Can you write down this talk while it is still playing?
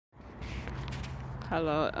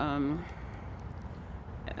Hello,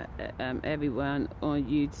 everyone on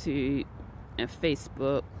YouTube and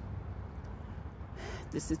Facebook.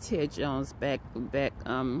 This is Tia Jones back with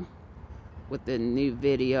a new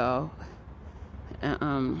video.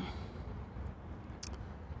 And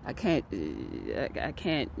I can't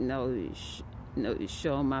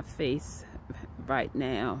show my face right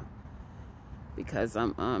now because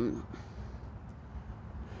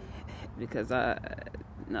because I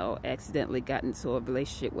accidentally got into a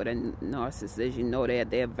relationship with a narcissist. You know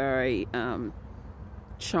that they're very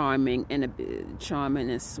charming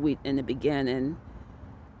and sweet in the beginning,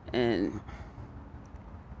 and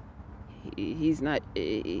he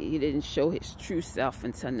didn't show his true self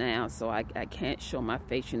until now, so I can't show my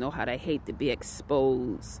face. You know how they hate to be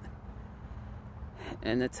exposed.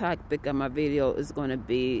 And the topic of my video is going to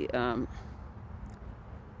be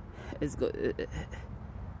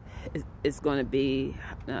it's going to be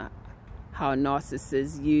how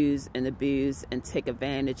narcissists use and abuse and take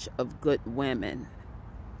advantage of good women.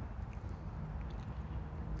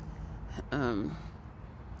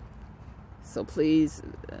 So please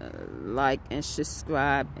like and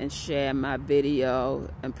subscribe and share my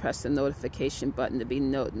video and press the notification button to be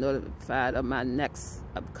notified of my next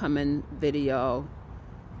upcoming video,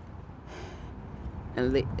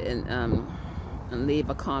 and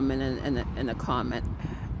leave a comment in the comment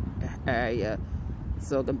area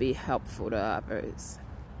so it can be helpful to others.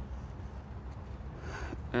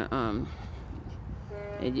 And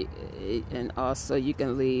also you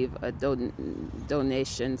can leave a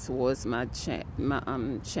donation towards my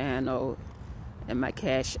channel and my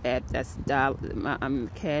Cash App. That's my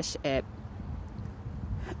Cash App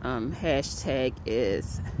hashtag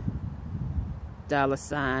is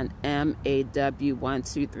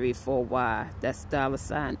 $MAW1234Y. That's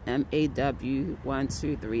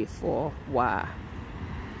 $MAW1234Y.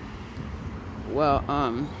 Well,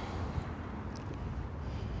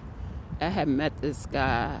 I had met this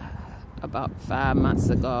guy about 5 months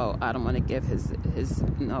ago. I don't want to give his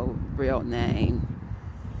real name.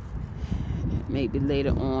 Maybe later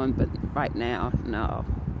on, but right now, no.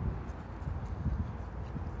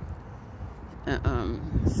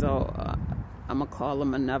 So I'm gonna call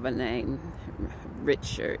him another name,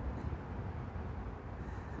 Richard.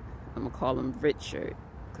 I'm gonna call him Richard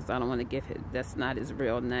because I don't want to give him, that's not his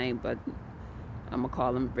real name, but I'm gonna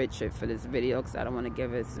call him Richard for this video because I don't want to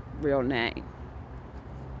give his real name.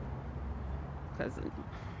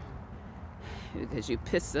 Because you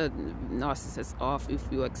piss a narcissist off if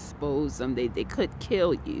you expose them, they could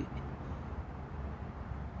kill you.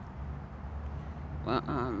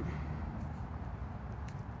 Well,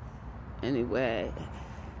 anyway,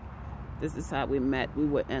 this is how we met. We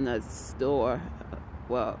were in a store,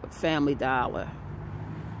 well, Family Dollar.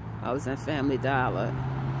 I was in Family Dollar.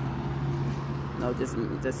 Just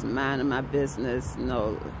minding my business,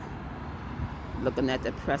 looking at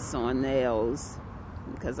the press-on nails,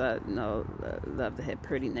 because I love to have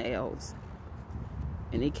pretty nails.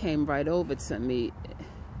 And he came right over to me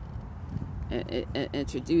and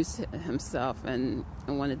introduced himself and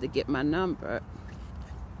wanted to get my number.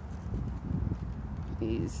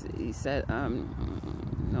 He said, I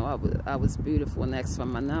was beautiful and asked for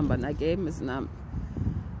my number, and I gave him his number.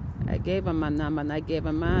 I gave him my number and I gave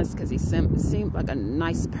him mine because he seemed like a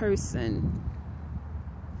nice person.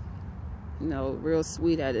 Real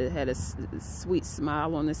sweet. Had a sweet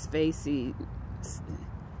smile on his face. He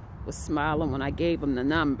was smiling when I gave him the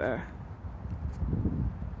number.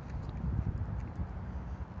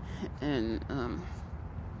 And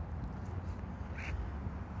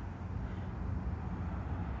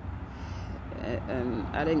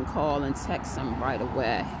I didn't call and text him right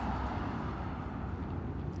away.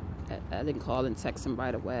 I didn't call and text him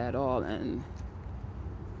right away at all, and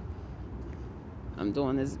I'm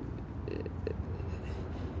doing this.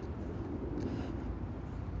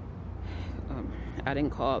 I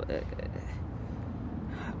didn't call.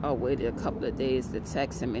 I waited a couple of days to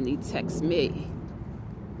text him, and he texted me.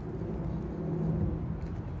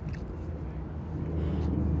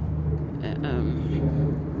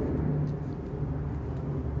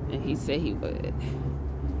 And he said he would.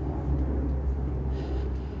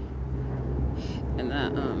 And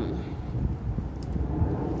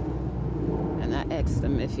I asked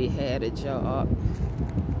him if he had a job.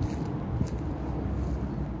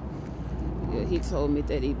 He told me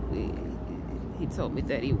that he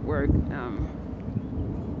worked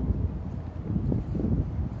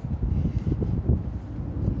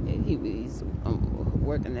he's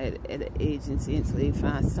working at an agency until he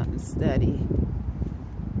finds something steady.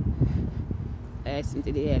 I asked him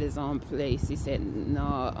did he have his own place. He said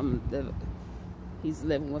no, he's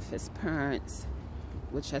living with his parents.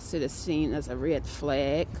 which I should have seen as a red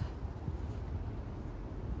flag.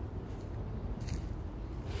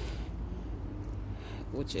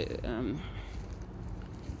 Which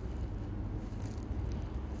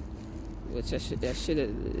I should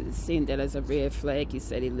have seen that as a red flag. He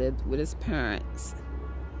said he lived with his parents,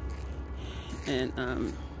 and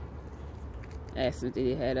asked him did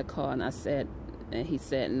he had a car, and he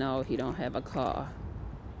said no, he don't have a car.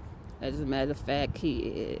 As a matter of fact,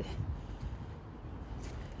 his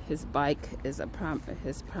bike is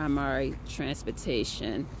his primary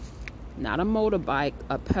transportation, not a motorbike,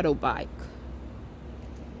 a pedal bike.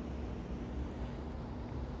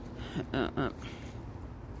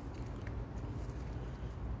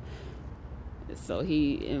 So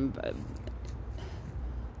he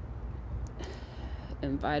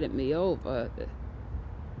invited me over.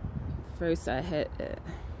 First I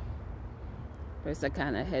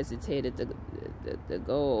kind of hesitated to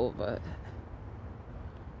go over.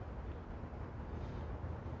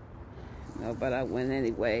 No, but I went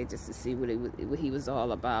anyway just to see what he was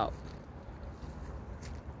all about.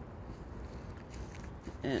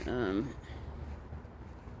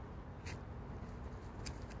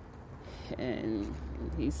 And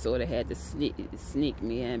he sort of had to sneak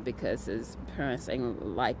me in because his parents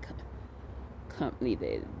ain't like company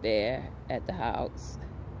there at the house.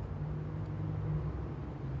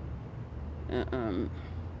 And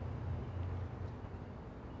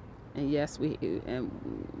yes, we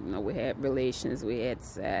had relations, we had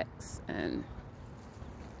sex, and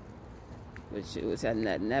which I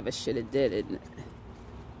never should have did it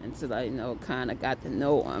until I kind of got to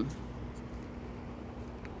know him.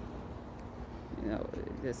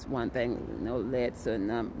 This one thing led to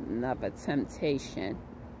another temptation,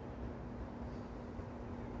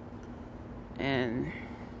 and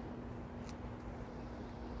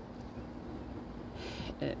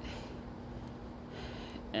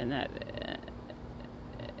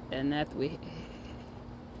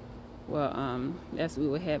as we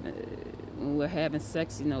were having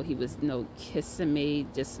sex, he was kissing me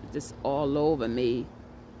just all over me.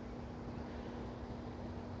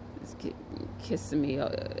 Kissing me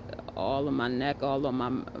all on my neck, all on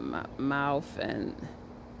my mouth, and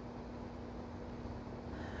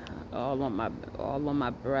all on my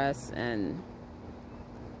breasts, and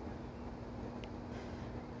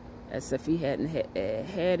as if he hadn't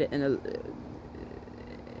had it in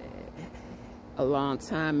a long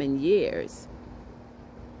time, in years.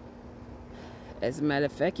 As a matter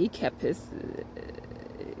of fact, he kept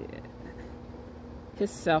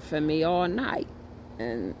himself in me all night,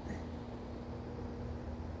 and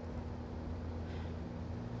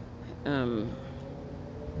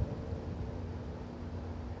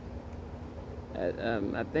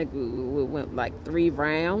I think we went like 3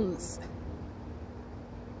 rounds.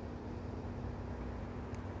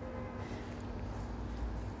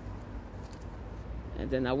 And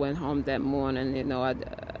then I went home that morning.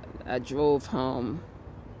 I drove home.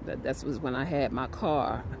 That was when I had my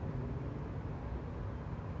car.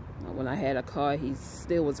 When I had a car, he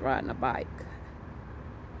still was riding a bike.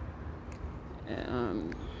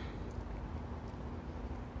 And,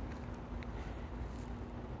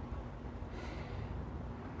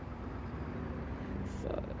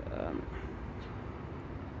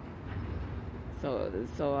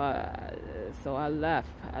 so I left.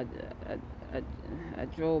 I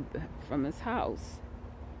drove from his house.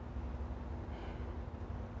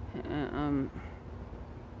 And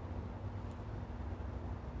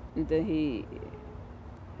then he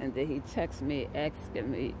texted me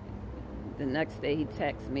asking me. The next day he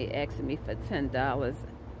texted me asking me for $10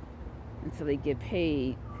 until he get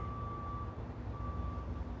paid.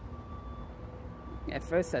 At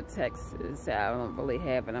first I texted and said I don't really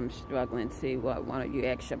have it. I'm struggling to. Why don't you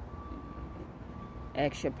ask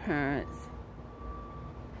your parents?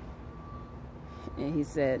 And he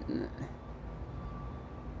said no.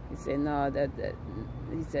 He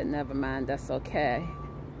said never mind. That's okay.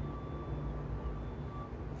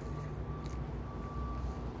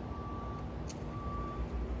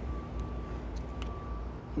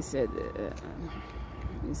 He said,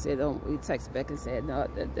 he texted back and said, no,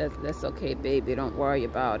 that's okay, baby. Don't worry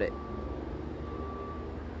about it.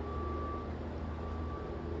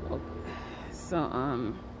 Okay. So,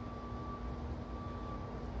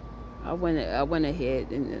 I went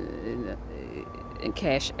ahead and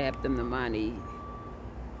cash apped him the money.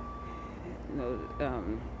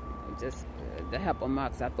 Just to help him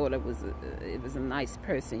out. 'Cause I thought it was a nice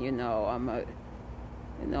person. I'm an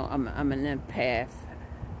empath.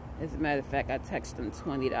 As a matter of fact, I texted him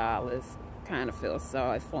 $20. Kind of feel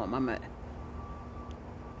sorry for him.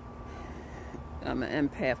 I'm an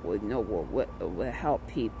empath, would know what will help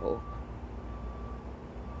people.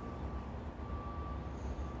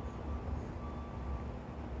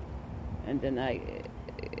 And then I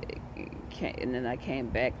came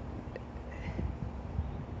back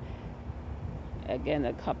again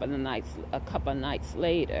a couple of nights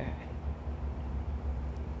later.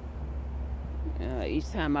 Each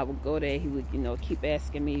time I would go there, he would, keep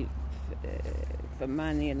asking me for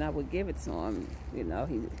money, and I would give it to him.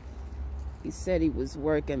 He said he was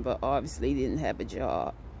working, but obviously he didn't have a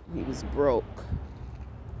job. He was broke.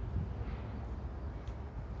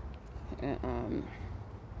 And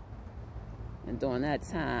during that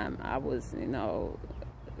time, I was,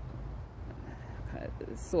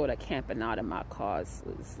 sort of camping out in my car,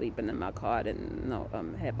 sleeping in my car. I didn't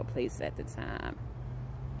have a place at the time.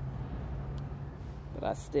 But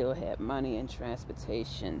I still had money and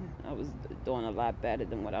transportation. I was doing a lot better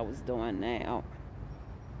than what I was doing now.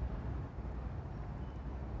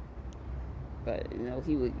 But,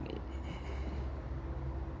 he would,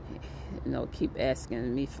 keep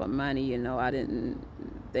asking me for money. I didn't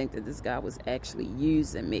think that this guy was actually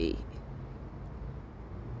using me.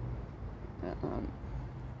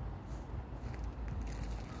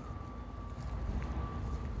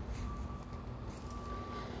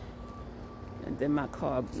 And then my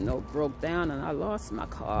car, broke down, and I lost my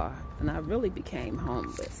car, and I really became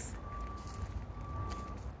homeless.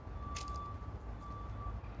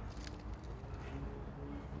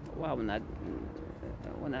 Well, when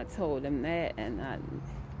I told him that, and I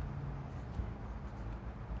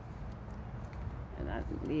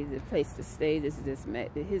needed a place to stay, this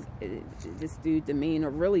dude's demeanor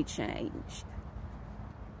really changed.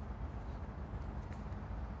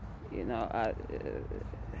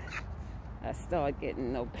 I started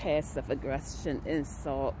getting passive aggression,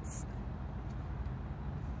 insults,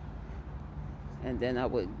 and then I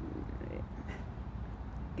would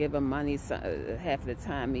give him money. Half the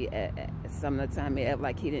time, some of the time he acted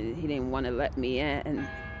like he didn't want to let me in.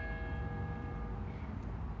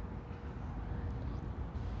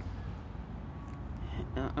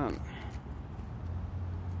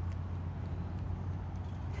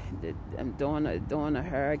 During a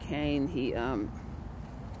hurricane,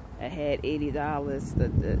 I had $80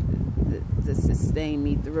 to sustain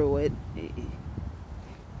me through it.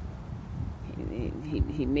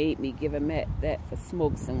 He made me give him that for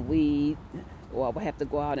smokes and weed, or I would have to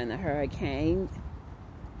go out in a hurricane.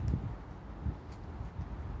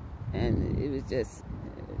 And it was just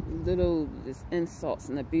insults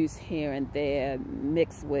and abuse here and there,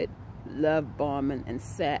 mixed with love bombing and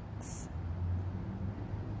sex.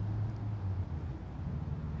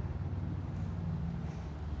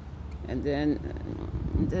 And then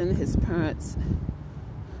his parents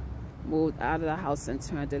moved out of the house and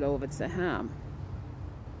turned it over to him.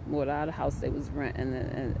 Moved out of the house they was renting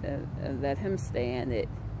and let him stay in it.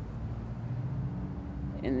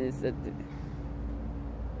 And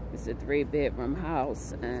it's a 3-bedroom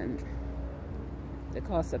house, and it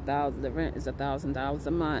costs $1,000. The rent is $1,000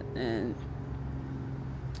 a month, and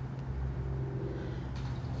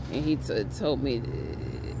he told me,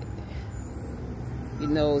 he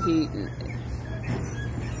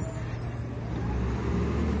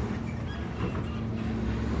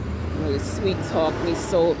sweet talked me,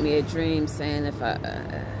 sold me a dream, saying if I,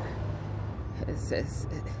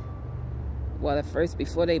 well, at first,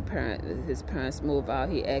 before his parents move out,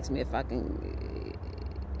 he asked me if I can,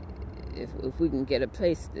 if we can get a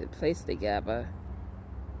place together,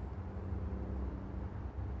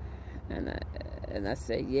 and I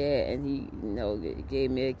said yeah, and he,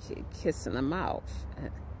 gave me a kiss in the mouth,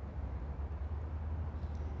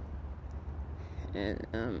 and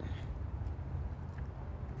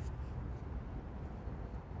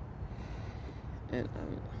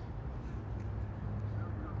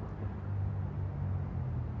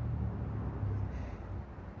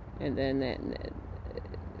then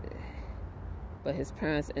but his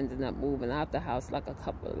parents ended up moving out the house like a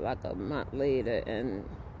month later, and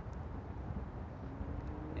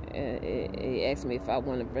he asked me if I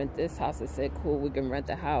want to rent this house. I said, cool, we can rent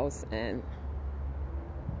the house. And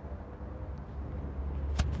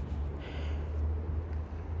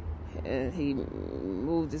he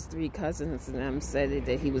moved his 3 cousins, and them said that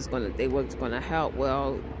they were going to help.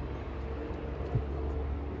 Well,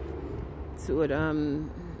 2 of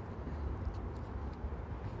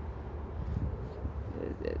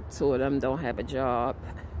them don't have a job,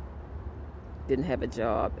 didn't have a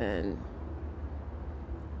job, and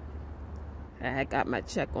I had got my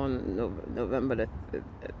check on November the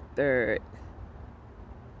 3rd,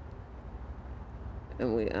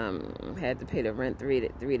 and we had to pay the rent 3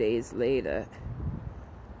 days later.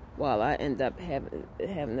 while I end up having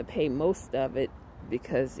to pay most of it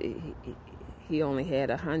because he only had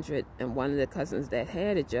 100, and one of the cousins that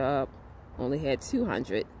had a job only had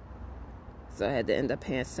 200, so I had to end up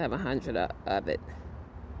paying 700 of it.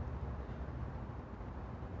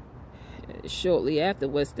 Shortly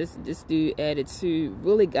afterwards, this dude attitude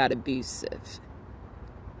really got abusive.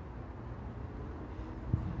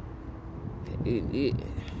 You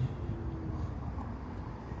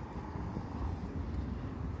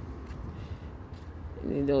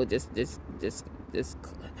know, just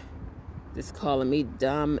calling me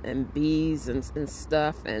dumb and bees and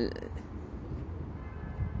stuff, and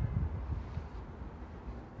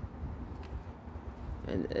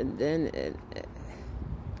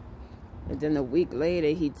then a week later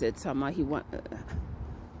he did tell me he want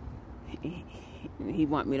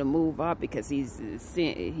me to move up because he's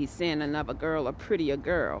seeing another girl, a prettier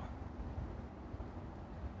girl,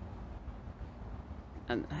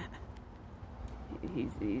 and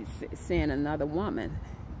he's seeing another woman.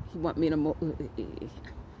 He want me to move.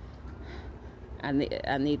 I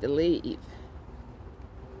need to leave.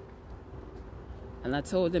 And I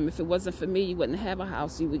told him if it wasn't for me, you wouldn't have a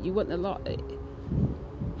house. You wouldn't have lost.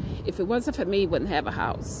 If it wasn't for me, you wouldn't have a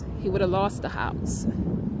house. He would have lost the house.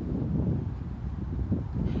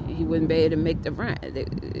 He wouldn't be able to make the rent.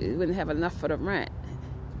 He wouldn't have enough for the rent.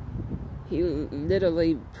 He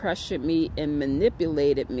literally pressured me and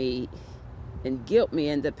manipulated me and guilt me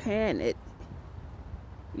into paying it,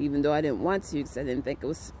 even though I didn't want to, because I didn't think it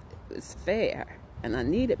was fair, and I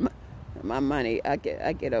needed my money. I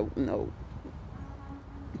get a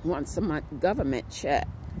once a month government check.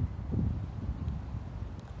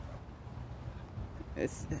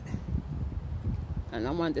 And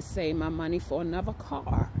I wanted to save my money for another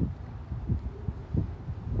car.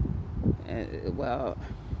 Well,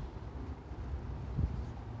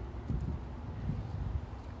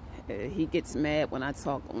 he gets mad when I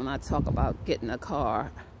talk about getting a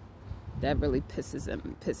car. That really pisses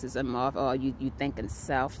him off. Oh, you thinking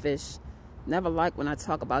selfish. Never like when I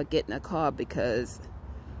talk about getting a car, because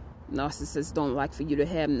narcissists don't like for you to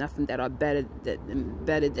have nothing that are better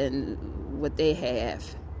than what they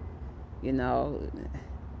have. You know,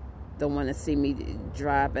 don't want to see me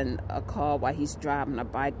driving a car while he's driving a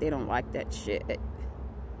bike. They don't like that shit.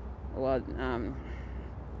 Well,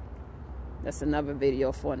 that's another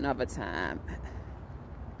video for another time.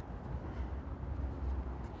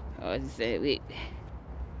 Oh,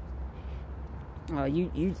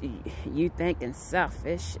 you thinking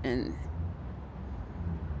selfish, and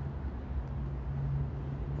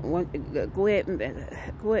go ahead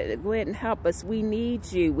and help us. We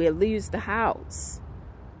need you. We'll lose the house.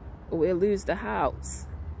 We'll lose the house.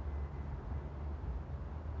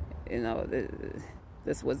 You know,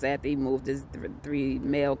 this was after he moved his 3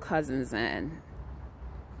 male cousins in.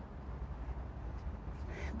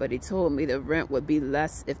 But he told me the rent would be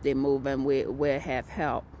less if they move in. We'll have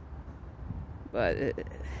help. But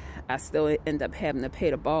I still end up having to pay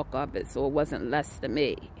the bulk of it, so it wasn't less to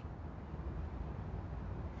me.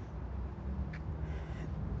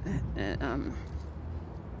 And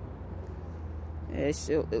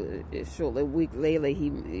shortly a week later, he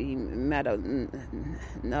met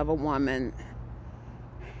another woman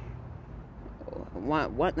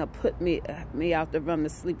wanting to put me out the room to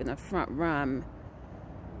sleep in the front room.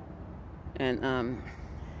 And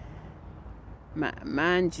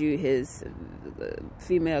mind you, his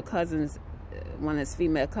female cousins, one of his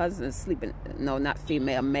female cousins sleeping. No, not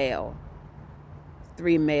female, male.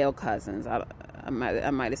 3 male cousins. I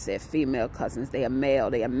might have said female cousins. They are male.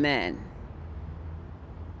 They are men.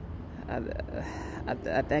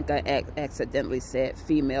 I think I accidentally said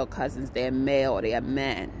female cousins. They are male. They are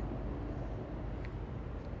men.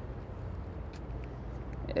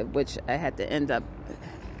 Which I had to end up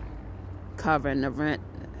covering the rent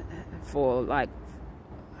for like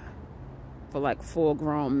 4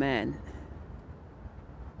 grown men.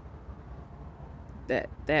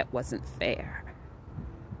 That wasn't fair.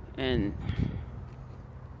 And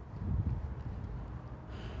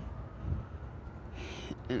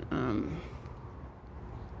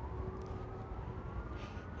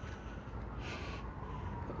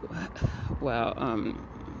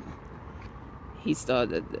he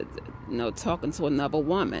started, talking to another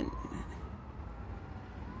woman.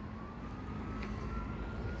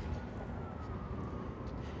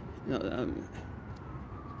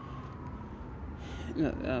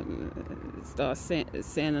 Start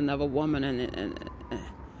saying another woman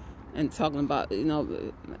and talking about,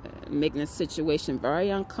 making the situation very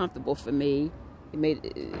uncomfortable for me. He made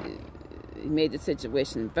the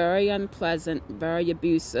situation very unpleasant, very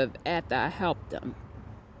abusive after I helped him.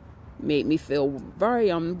 made me feel very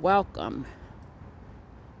unwelcome.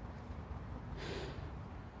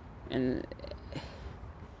 And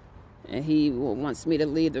he wants me to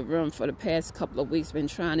leave the room. For the past couple of weeks, been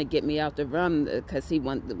trying to get me out the room because he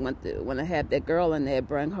want to have that girl in there,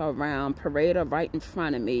 bring her around, parade her right in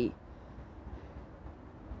front of me,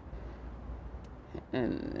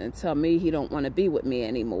 and tell me he don't want to be with me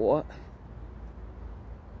anymore.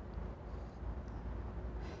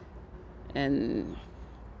 And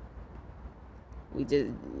we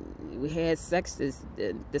had sex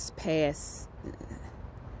this past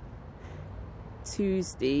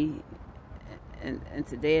Tuesday, and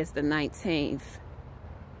today is the 19th.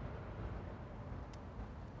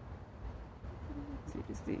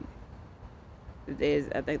 Tuesday. Today is,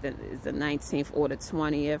 I think that is the 19th or the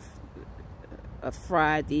 20th of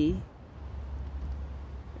Friday.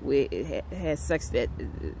 We had sex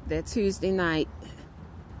that Tuesday night.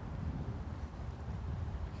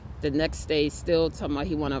 The next day, still talking about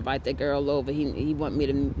he want to invite the girl over. He want me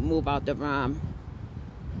to move out the room.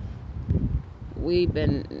 We've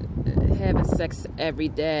been having sex every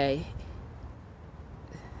day,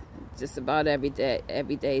 just about every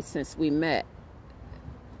day since we met,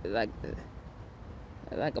 like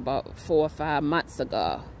about 4 or 5 months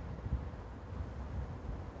ago.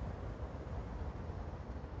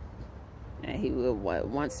 And he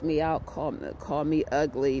wants me out, call me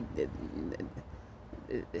ugly.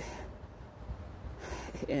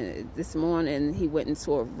 And this morning he went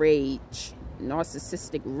into a rage,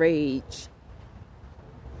 narcissistic rage,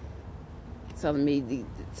 telling me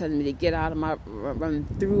to get out of my room,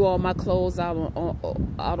 threw all my clothes out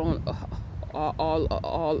on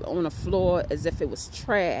the floor as if it was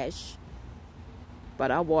trash.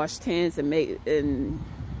 But I washed hands and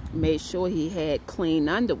made sure he had clean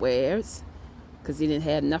underwears, because he didn't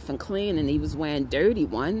have nothing clean and he was wearing dirty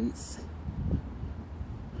ones.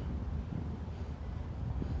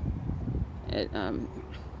 And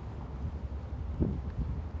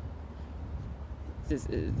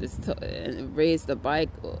raised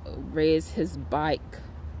his bike.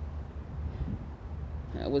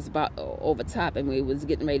 It was about over top, and he was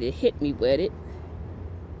getting ready to hit me with it.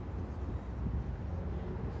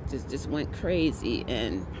 Just went crazy,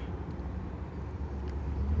 and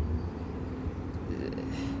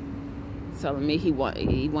telling me he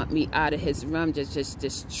want me out of his room,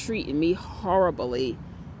 just treating me horribly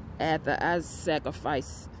after I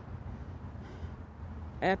sacrifice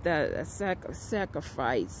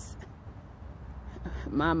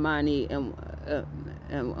my money and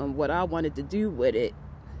what I wanted to do with it,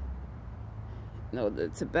 you know,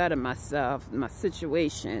 to better myself, my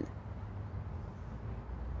situation,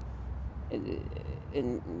 and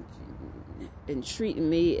treating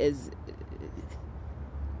me as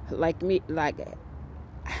like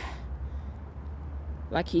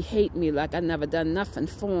he hate me, like I never done nothing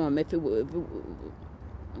for him. If it were, you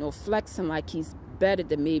know, flexing like he's better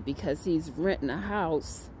than me because he's renting a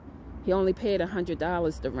house. He only paid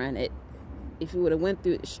 $100 to rent it. If he would have went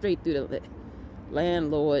straight through the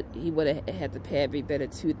landlord, he would have had to pay every bit of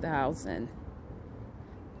 $2,000.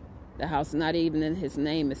 The house, not even in his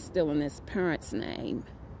name, is still in his parents' name.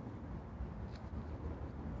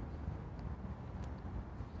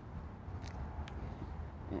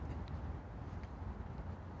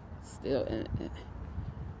 Still,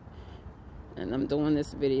 and I'm doing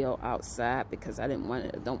this video outside because I don't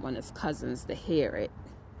want his cousins to hear it.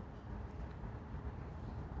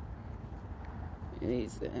 And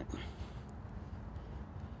he's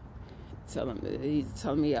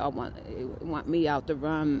telling me I want me out the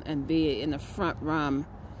room and be in the front room,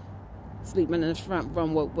 sleeping in the front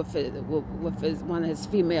room with one of his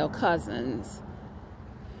female cousins.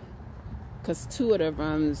 Because two of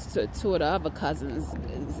the other cousins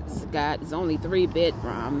is only 3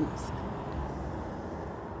 bedrooms.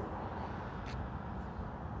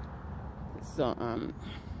 So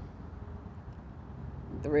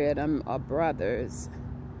 3 of them are brothers,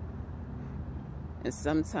 and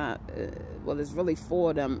sometimes, well, there's really 4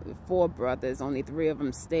 of them, 4 brothers. Only 3 of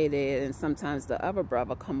them stay there, and sometimes the other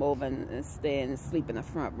brother come over and stay and sleep in the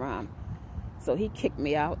front room. So he kicked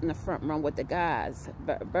me out in the front room with the guys.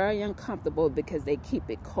 Very uncomfortable because they keep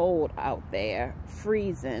it cold out there,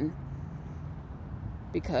 freezing.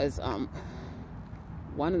 Because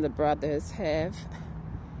one of the brothers have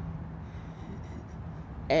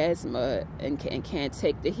asthma and can't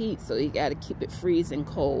take the heat, so you got to keep it freezing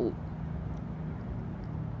cold.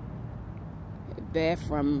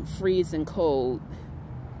 Bathroom freezing cold.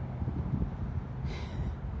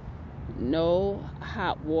 No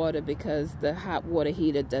hot water because the hot water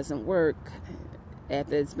heater doesn't work.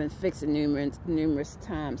 After it's been fixed numerous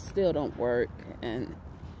times, still don't work. And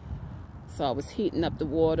So I was heating up the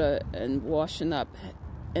water and washing up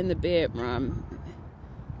in the bedroom.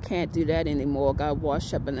 Can't do that anymore. Got to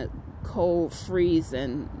wash up in a cold,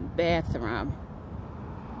 freezing bathroom.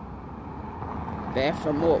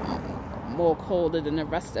 Bathroom more colder than the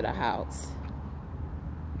rest of the house.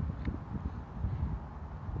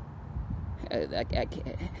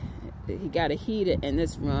 He got a heater in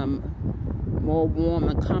this room, more warm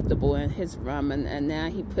and comfortable in his room, and now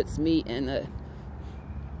he puts me in a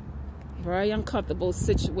very uncomfortable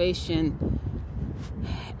situation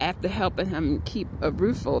after helping him keep a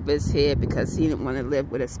roof over his head because he didn't want to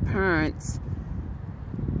live with his parents,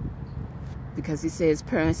 because he said his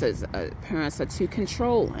parents are too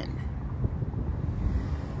controlling.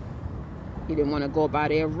 He didn't want to go by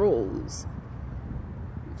their rules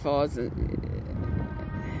as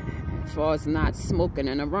far as not smoking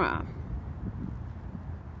in a room.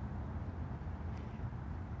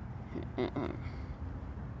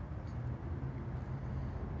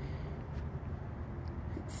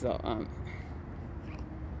 So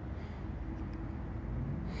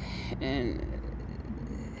and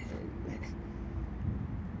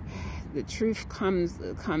the truth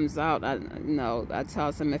comes out. I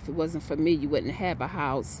tell him, if it wasn't for me, you wouldn't have a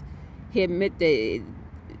house. He admit that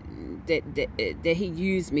he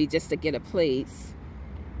used me just to get a place,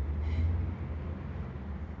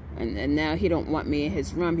 and now he don't want me in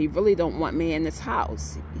his room. He really don't want me in this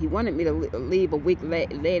house. He wanted me to leave a week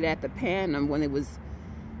later at the Panam, when it was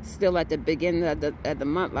still at the beginning of the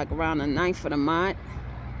month, like around the 9th of the month.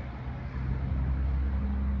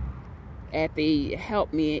 After he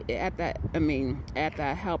helped me, after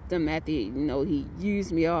I helped him, after he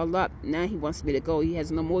used me all up, now he wants me to go. He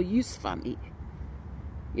has no more use for me,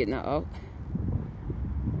 The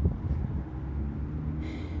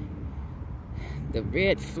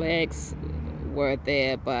red flags were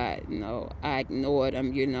there, but I ignored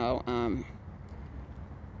them.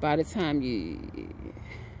 By the time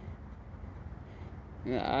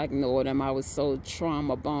I ignored him. I was so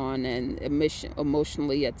trauma bond and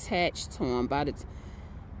emotionally attached to him. By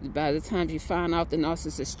the time you find out the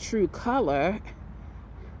narcissist's true color,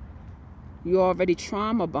 you already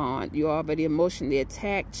trauma bond. You already emotionally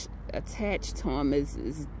attached to him.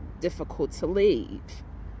 Is difficult to leave.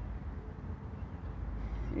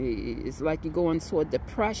 It's like you go into a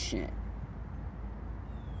depression.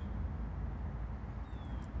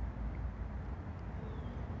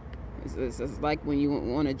 It's like when you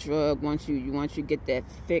want a drug. Once you get that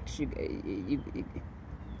fix, you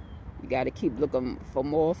got to keep looking for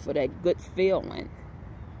more, for that good feeling.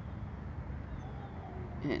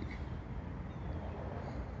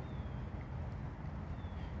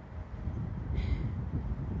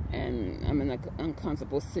 And I'm in an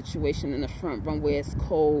uncomfortable situation in the front room where it's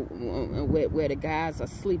cold, where the guys are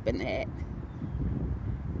sleeping at.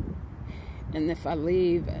 And if I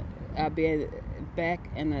leave, I'll be back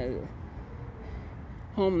in a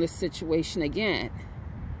homeless situation again.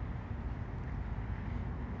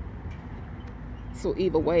 So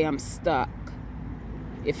either way, I'm stuck.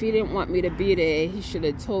 If he didn't want me to be there, he should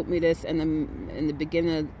have told me this in the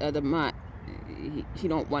beginning of the month. He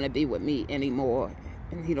don't want to be with me anymore,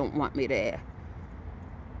 and he don't want me there.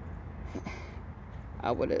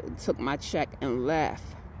 I would have took my check and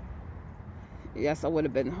left. Yes, I would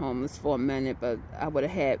have been homeless for a minute, but I would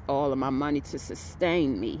have had all of my money to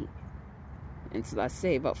sustain me until I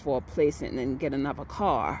save up for a place and then get another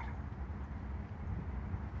car.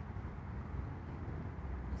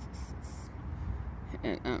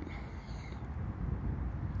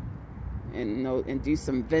 And do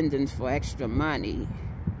some vending for extra money.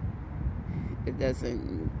 It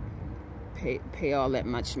doesn't pay all that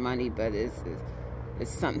much money, but it's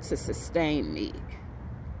something to sustain me.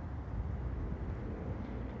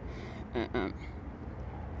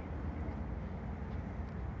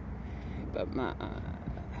 But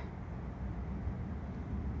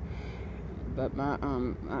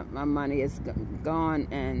my money is gone,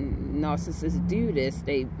 and narcissists do this.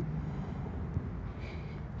 They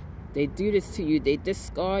do this to you. They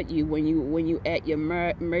discard you when you at your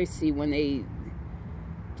mercy, when they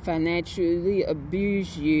financially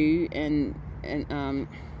abuse you and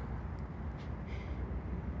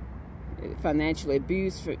financially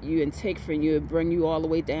abuse you and take from you and bring you all the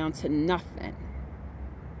way down to nothing.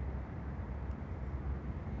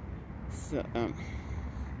 So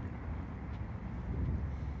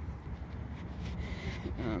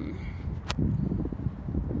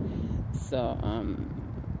I'm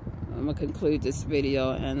gonna conclude this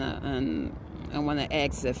video, and I want to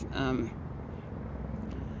ask if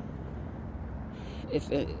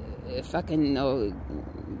I can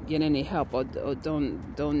get any help or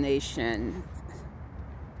donation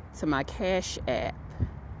to my Cash App,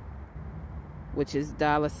 which is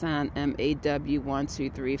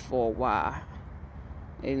 $MAW1234Y.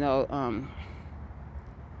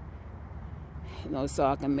 So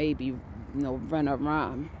I can maybe, run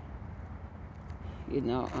around.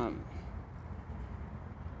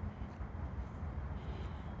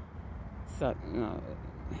 So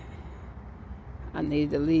I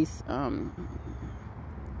need at least $700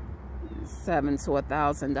 to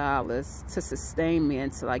 $1,000 to sustain me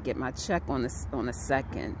until I get my check on the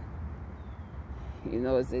 2nd.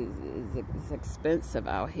 It's expensive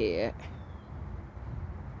out here.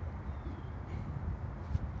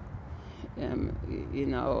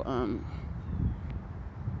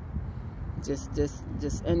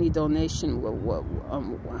 Just any donation would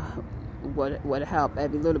help.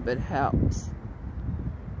 Every little bit helps.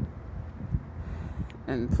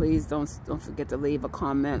 And please don't forget to leave a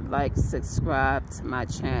comment, like, subscribe to my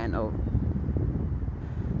channel,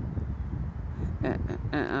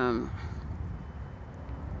 and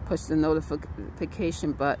push the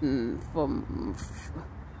notification button for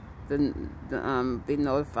be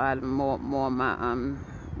notified of more of my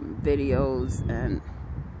videos, and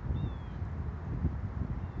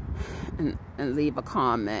leave a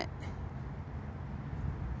comment.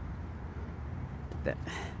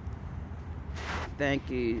 Thank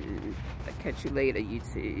you. I'll catch you later,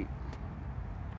 YouTube.